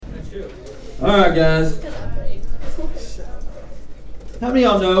Alright, guys. How many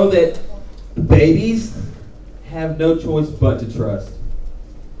of y'all know that babies have no choice but to trust?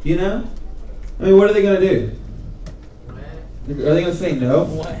 You know? I mean, what are they going to do? Are they going to say no?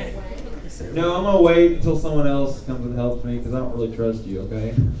 No, I'm going to wait until someone else comes and helps me because I don't really trust you,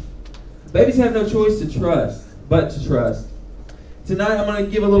 okay? Babies have no choice to trust, but to trust. Tonight I'm going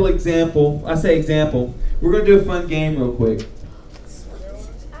to give a little example. I say example. We're going to do a fun game real quick.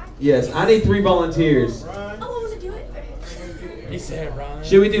 Yes, I need 3 volunteers. I want to do it. He said, Ron.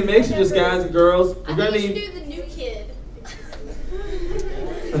 Should we do mixed or just guys and girls? I think you should do the new kid.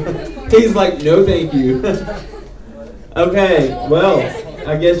 He's like, no thank you. Okay, well,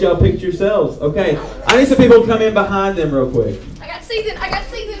 I guess y'all picked yourselves. Okay, I need some people to come in behind them real quick. I got season.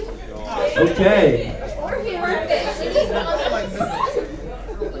 Okay. You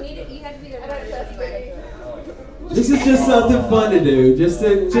have to be there. This is just something fun to do, just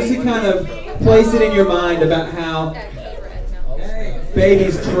to kind of place it in your mind about how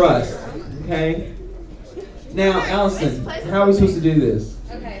babies trust. Okay. Now, Allison, how are we supposed to do this?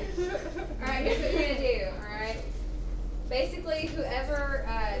 Okay. Alright, here's what you're going to do, alright? Basically, whoever,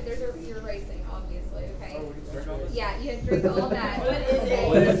 you're racing, obviously, okay? Yeah, you have to drink all that.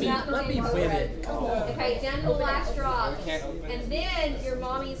 It's not the same already. Okay, down to the last drop. And then your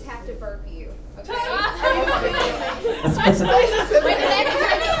mommies have to burp you. Okay?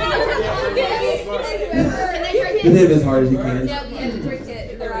 Hit it as hard as you can. Yep, you have to drink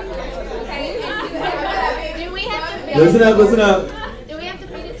it the right way. Okay? Do we have to? Listen up. Do we have to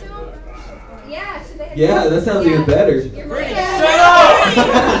feed it to them? Yeah, should they? Yeah, that sounds even better. Your mommies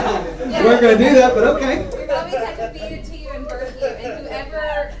We weren't going to do that, but okay. Your mommies have to feed it to you and burp you, and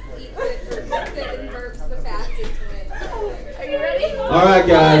whoever eats it or cooks it and burps the fastest wins. Are you ready? All right,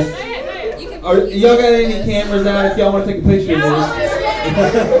 guys. You can Y'all got any cameras out if y'all want to take a picture of this?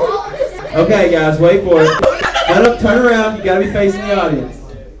 Okay, guys, wait for it. Turn around. You got to be facing the audience.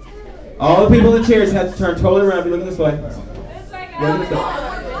 All the people in the chairs have to turn totally around. Be looking this way. Look this way.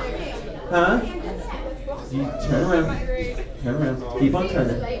 Huh? You turn around. Turn around. Keep on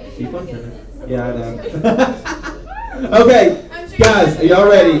turning. Yeah, I know. Okay, guys, are y'all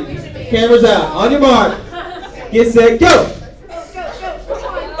ready? Cameras out. On your mark. Get set. Go.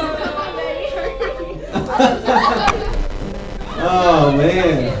 Oh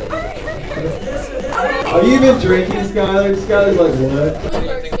man. Are you even drinking, Skylar? Skylar's like,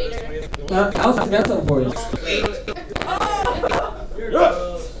 what? Allison, I got something for you.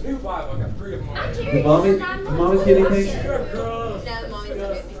 The mommy's getting things? No, the mommy's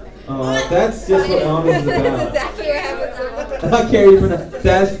not getting That's just what mommy's is That's about. exactly what happens. I carry for that.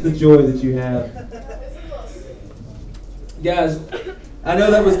 That's the joy that you have. Guys, I know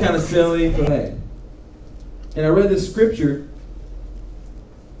that was kind of silly, but hey. And I read this scripture,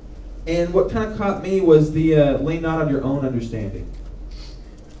 and what kind of caught me was the lean not on your own understanding.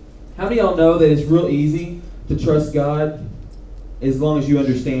 How many of y'all know that it's real easy to trust God as long as you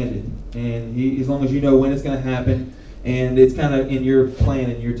understand it, and as long as you know when it's going to happen, and it's kind of in your plan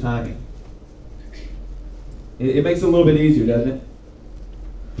and your timing. It makes it a little bit easier, doesn't it?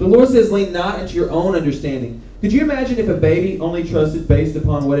 The Lord says, lean not into your own understanding. Could you imagine if a baby only trusted based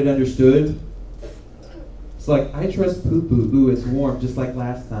upon what it understood? It's like, I trust poo-poo. Ooh, it's warm, just like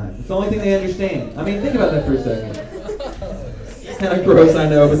last time. It's the only thing they understand. I mean, think about that for a second. It's kind of gross, I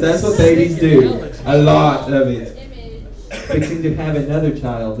know, but that's what babies do. A lot of it. Fixing to have another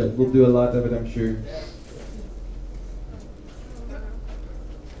child that will do a lot of it, I'm sure.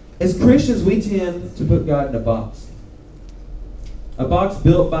 As Christians, we tend to put God in a box. A box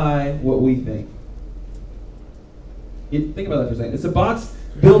built by what we think. Think about that for a second. It's a box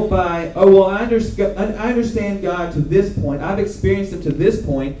built by, oh, well, I understand God to this point. I've experienced Him to this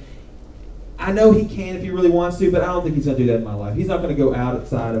point. I know He can if He really wants to, but I don't think He's going to do that in my life. He's not going to go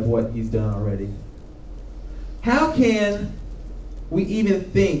outside of what He's done already. How can we even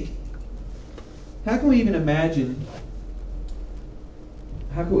think? How can we even imagine?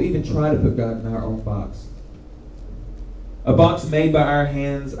 How can we even try to put God in our own box? A box made by our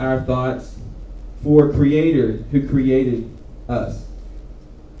hands, our thoughts, for a Creator who created us.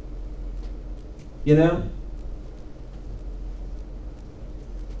 You know?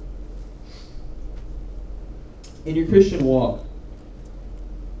 In your Christian walk,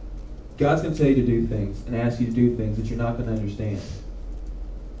 God's going to tell you to do things and ask you to do things that you're not going to understand.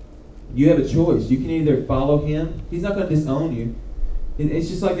 You have a choice. You can either follow Him. He's not going to disown you. It's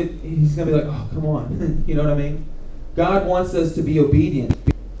just like He's going to be like, oh, come on. You know what I mean? God wants us to be obedient.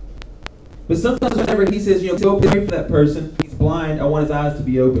 But sometimes whenever He says, go pray for that person, he's blind, I want his eyes to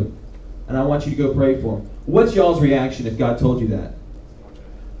be open. And I want you to go pray for him. What's y'all's reaction if God told you that?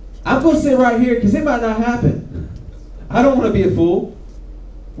 I'm going to sit right here because it might not happen. I don't want to be a fool.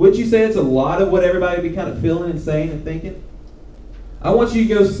 Wouldn't you say it's a lot of what everybody would be kind of feeling and saying and thinking? I want you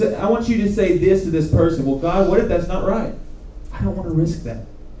to say this to this person. Well, God, what if that's not right? I don't want to risk that.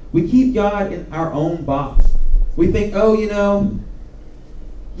 We keep God in our own box. We think, oh,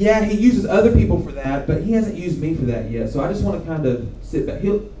 yeah, he uses other people for that, but he hasn't used me for that yet. So I just want to kind of sit back.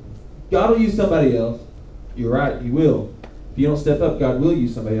 God will use somebody else. You're right, he will. If you don't step up, God will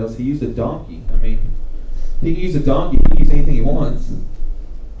use somebody else. He used a donkey. I mean, he can use a donkey. He can use anything he wants.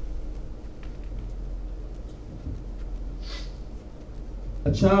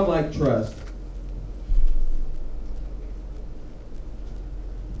 A childlike trust.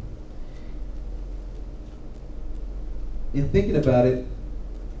 In thinking about it,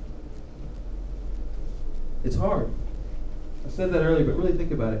 it's hard. I said that earlier, but really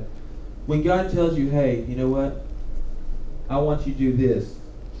think about it. When God tells you, hey, you know what? I want you to do this.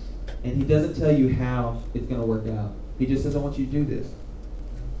 And he doesn't tell you how it's going to work out. He just says, I want you to do this.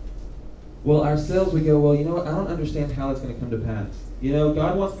 Well, ourselves, we go, well, you know what? I don't understand how it's going to come to pass.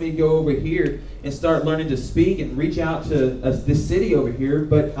 God wants me to go over here and start learning to speak and reach out to this city over here,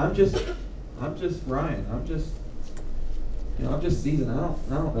 but I'm just Ryan. I'm just seasoned. I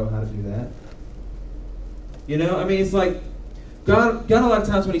don't know how to do that. It's like God a lot of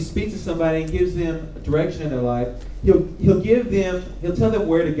times when he speaks to somebody and gives them a direction in their life, he'll tell them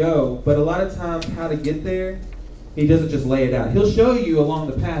where to go, but a lot of times how to get there, he doesn't just lay it out. He'll show you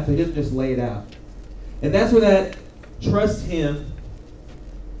along the path, but he doesn't just lay it out. And that's where that trust him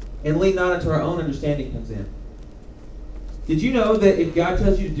and lean not into our own understanding comes in. Did you know that if God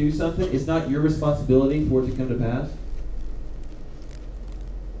tells you to do something, it's not your responsibility for it to come to pass?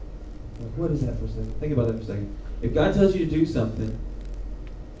 What is that for a second? Think about that for a second. If God tells you to do something,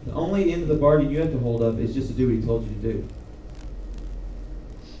 the only end of the bargain you have to hold up is just to do what he told you to do.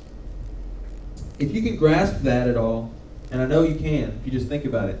 If you can grasp that at all, and I know you can if you just think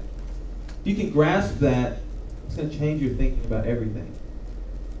about it, if you can grasp that, it's going to change your thinking about everything.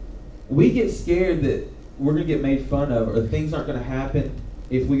 We get scared that we're going to get made fun of or things aren't going to happen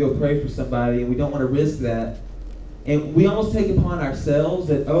if we go pray for somebody, and we don't want to risk that. And we almost take upon ourselves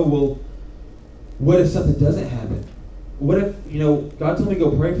that, oh, well, what if something doesn't happen? What if, God told me to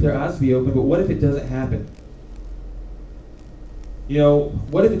go pray for their eyes to be open, but what if it doesn't happen?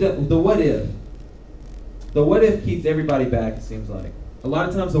 What if it doesn't? The what if. The what if keeps everybody back, it seems like. A lot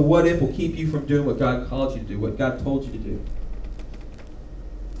of times the what if will keep you from doing what God called you to do, what God told you to do.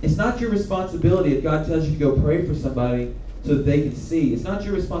 It's not your responsibility if God tells you to go pray for somebody so that they can see. It's not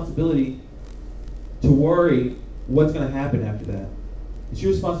your responsibility to worry what's going to happen after that. It's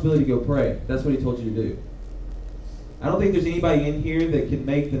your responsibility to go pray. That's what he told you to do. I don't think there's anybody in here that can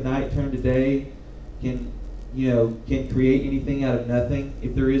make the night turn to day, can create anything out of nothing.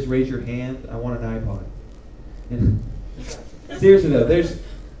 If there is, raise your hand. I want an iPod. Seriously though, there's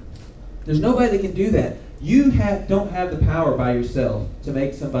nobody that can do that. You don't have the power by yourself to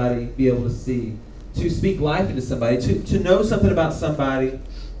make somebody be able to see, to speak life into somebody, to know something about somebody.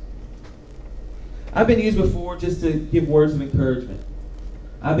 I've been used before just to give words of encouragement.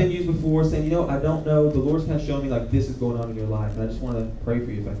 I've been used before saying, I don't know, the Lord's kind of showing me like this is going on in your life, and I just want to pray for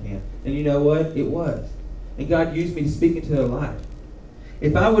you if I can. And you know what? It was. And God used me to speak into their life.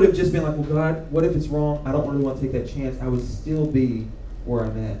 If I would have just been like, well, God, what if it's wrong? I don't really want to take that chance. I would still be where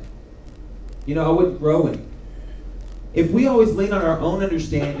I'm at. I wouldn't grow any. If we always lean on our own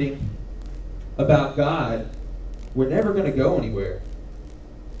understanding about God, we're never going to go anywhere.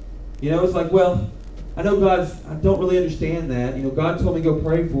 It's like, well, I know I don't really understand that. God told me to go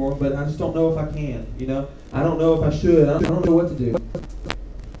pray for him, but I just don't know if I can. I don't know if I should. I don't know what to do.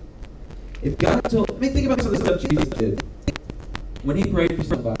 If God think about some of the stuff Jesus did. When he prayed for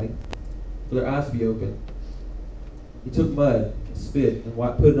somebody, for their eyes to be open, he took mud and spit and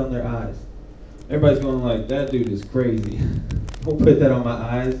put it on their eyes. Everybody's going like, that dude is crazy. Don't put that on my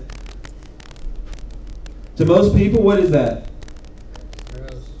eyes. To most people, what is that?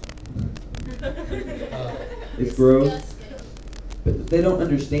 It's gross. But they don't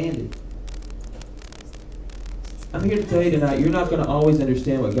understand it. I'm here to tell you tonight, you're not going to always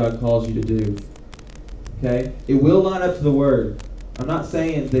understand what God calls you to do. Okay? It will line up to the Word. I'm not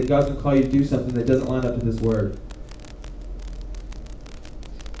saying that God's going to call you to do something that doesn't line up to this Word.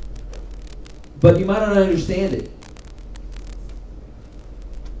 But you might not understand it.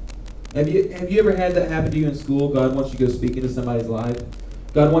 Have you ever had that happen to you in school? God wants you to go speak into somebody's life.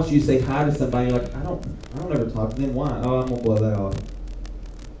 God wants you to say hi to somebody. You're like, I don't ever talk to them. Why? Oh, I'm gonna blow that off.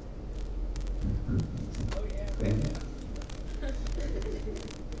 Oh yeah. Damn.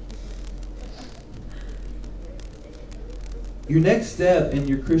 Your next step in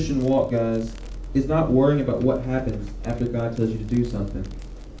your Christian walk, guys, is not worrying about what happens after God tells you to do something.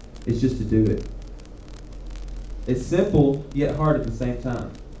 It's just to do it. It's simple, yet hard at the same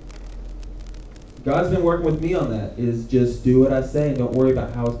time. God's been working with me on that, is just do what I say and don't worry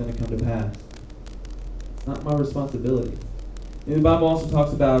about how it's going to come to pass. It's not my responsibility. And the Bible also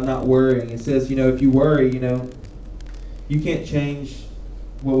talks about not worrying. It says, if you worry, you can't change,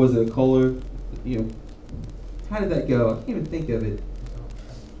 what was it, color, how did that go? I can't even think of it.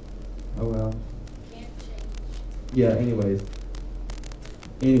 Oh, well. Can't change. Yeah, anyways.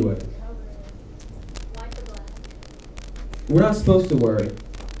 Like the black. We're not supposed to worry.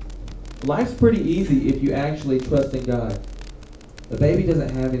 Life's pretty easy if you actually trust in God. A baby doesn't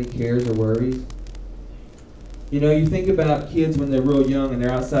have any cares or worries. You think about kids when they're real young and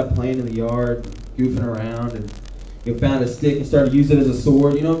they're outside playing in the yard, goofing around, and you found a stick and started using it as a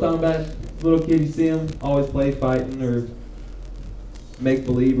sword. You know what I'm talking about? Little kids, you see them always play fighting or make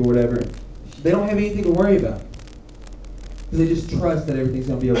believe or whatever. They don't have anything to worry about because they just trust that everything's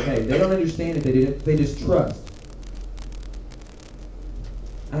going to be okay. They don't understand it. They just trust.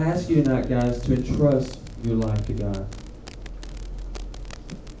 I ask you tonight, guys, to entrust your life to God.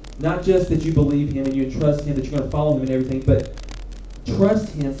 Not just that you believe Him and you trust Him, that you're going to follow Him and everything, but trust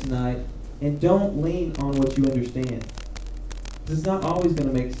Him tonight and don't lean on what you understand. Because it's not always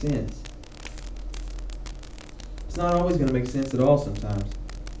going to make sense. It's not always going to make sense at all sometimes.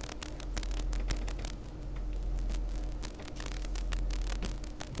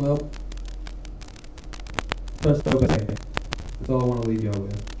 Well, trust and obey. That's all I want to leave y'all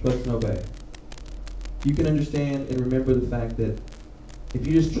with. Trust and obey. You can understand and remember the fact that if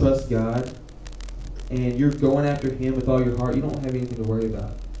you just trust God and you're going after Him with all your heart, you don't have anything to worry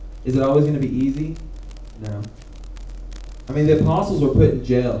about. Is it always going to be easy? No. I mean, the apostles were put in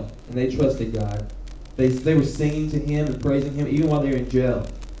jail and they trusted God. They were singing to Him and praising Him even while they were in jail.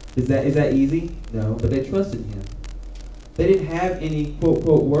 Is that easy? No, but they trusted Him. They didn't have any quote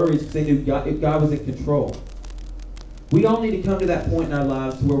worries because they knew God was in control. We all need to come to that point in our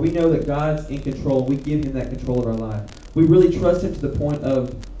lives to where we know that God's in control. We give Him that control of our life. We really trust Him to the point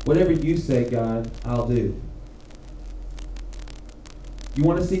of whatever you say, God, I'll do. You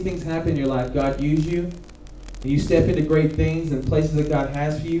want to see things happen in your life, God use you, and you step into great things and places that God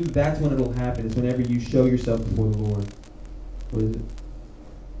has for you, that's when it'll happen. It's whenever you show yourself before the Lord. What is it?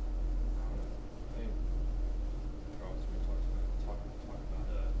 I think Charles, we talk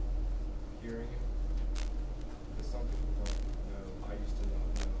about hearing Him. Because some people don't know. I used to not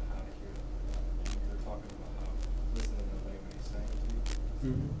know how to hear Him. You were talking about how listening to obey when He's saying to you.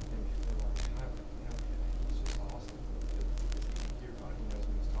 Mm-hmm. And people are like, He's just awesome. Because he can hear God. He knows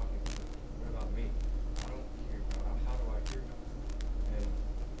when He's talking. But what about me? I don't hear God. How do I hear God? And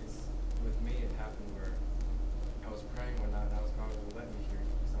with me, it happened where I was praying one night and I was God, will let me hear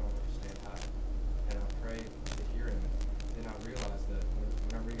you because I don't understand how. And I prayed to hear Him. And then I realized that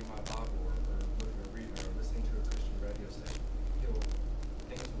when I'm reading my Bible or looking or listening to a Christian radio station,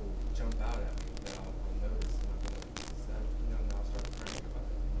 things will jump out at me that I'll notice. And I'll go, is that, and I'll start praying about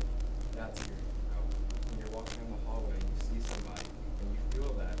it. That's hearing God. When you're walking in the hallway and you see somebody and you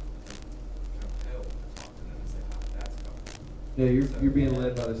feel that, you're compelled to talk to them and say, that's God. Yeah, you're being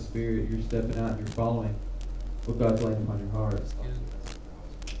led by the Spirit. You're stepping out and you're following what God's laying upon your heart.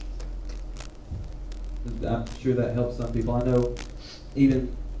 I'm sure that helps some people. I know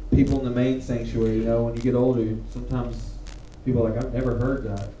even people in the main sanctuary, when you get older, sometimes people are like, I've never heard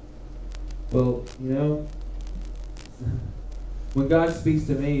God. Well, when God speaks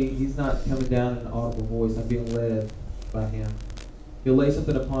to me, He's not coming down in an audible voice. I'm being led by Him. He'll lay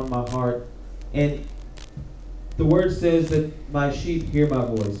something upon my heart. And the Word says that my sheep hear my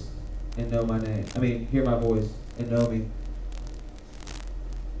voice and know my name. Hear my voice and know me.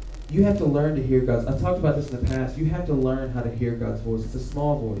 You have to learn to hear God's. I've talked about this in the past. You have to learn how to hear God's voice. It's a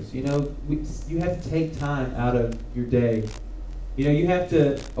small voice. You have to take time out of your day. You have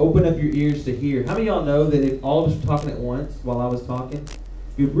to open up your ears to hear. How many of y'all know that if all of us were talking at once while I was talking,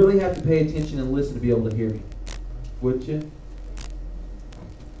 you'd really have to pay attention and listen to be able to hear me? Wouldn't you?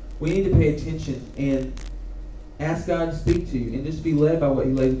 We need to pay attention and ask God to speak to you and just be led by what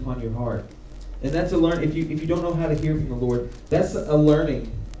He lays upon your heart. And that's a learn. If you don't know how to hear from the Lord, that's a learning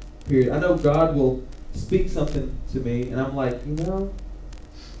period. I know God will speak something to me, and I'm like, He's done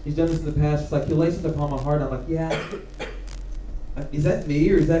this in the past. It's like He'll lay something upon my heart, and I'm like, yeah, is that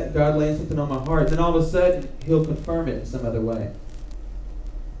me, or is that God laying something on my heart? Then all of a sudden, He'll confirm it in some other way.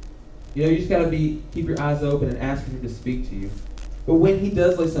 You just got to keep your eyes open and ask for Him to speak to you. But when He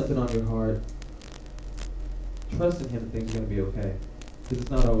does lay something on your heart, trust in Him and things are going to be okay. Because it's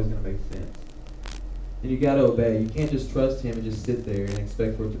not always going to make sense. And you got to obey. You can't just trust him and just sit there and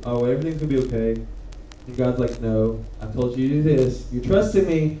expect for it to, oh, everything's going to be okay. And God's like, no, I told you to do this. You're trusting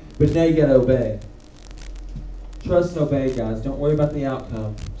me, but now you got to obey. Trust and obey, guys. Don't worry about the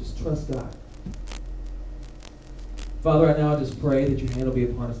outcome. Just trust God. Father, right now I just pray that your hand will be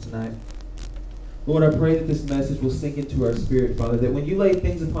upon us tonight. Lord, I pray that this message will sink into our spirit, Father, that when you lay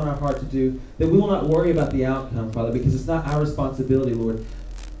things upon our heart to do, that we will not worry about the outcome, Father, because it's not our responsibility, Lord.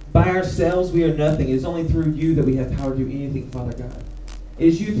 By ourselves, we are nothing. It is only through you that we have power to do anything, Father God. It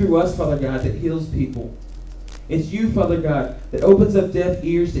is you through us, Father God, that heals people. It's you, Father God, that opens up deaf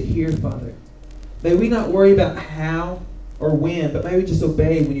ears to hear, Father. May we not worry about how or when, but may we just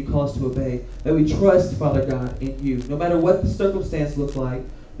obey when you call us to obey. May we trust, Father God, in you. No matter what the circumstance looks like,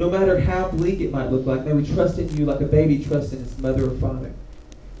 no matter how bleak it might look like, may we trust in you like a baby trusts in its mother or father.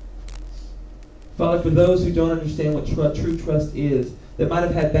 Father, for those who don't understand what true trust is, that might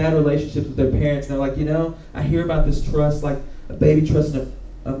have had bad relationships with their parents, and they're like, I hear about this trust like a baby trusting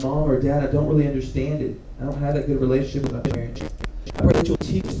a mom or a dad. I don't really understand it. I don't have that good relationship with my parents. I pray that you'll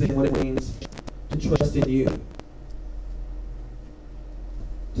teach them what it means to trust in you.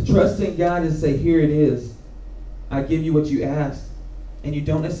 To trust in God is to say, here it is. I give you what you asked. And you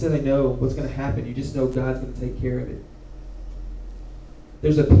don't necessarily know what's going to happen. You just know God's going to take care of it.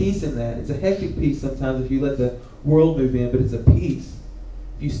 There's a peace in that. It's a hectic peace sometimes if you let the world move in, but it's a peace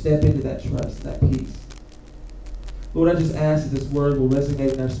if you step into that trust, that peace. Lord, I just ask that this word will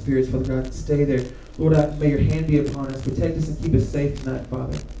resonate in our spirits, Father God, and stay there. Lord, may your hand be upon us. Protect us and keep us safe tonight,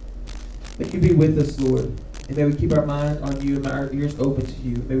 Father. May you be with us, Lord. And may we keep our mind on you and our ears open to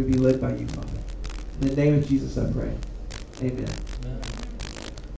you. May we be led by you, Father. In the name of Jesus, I pray. Amen.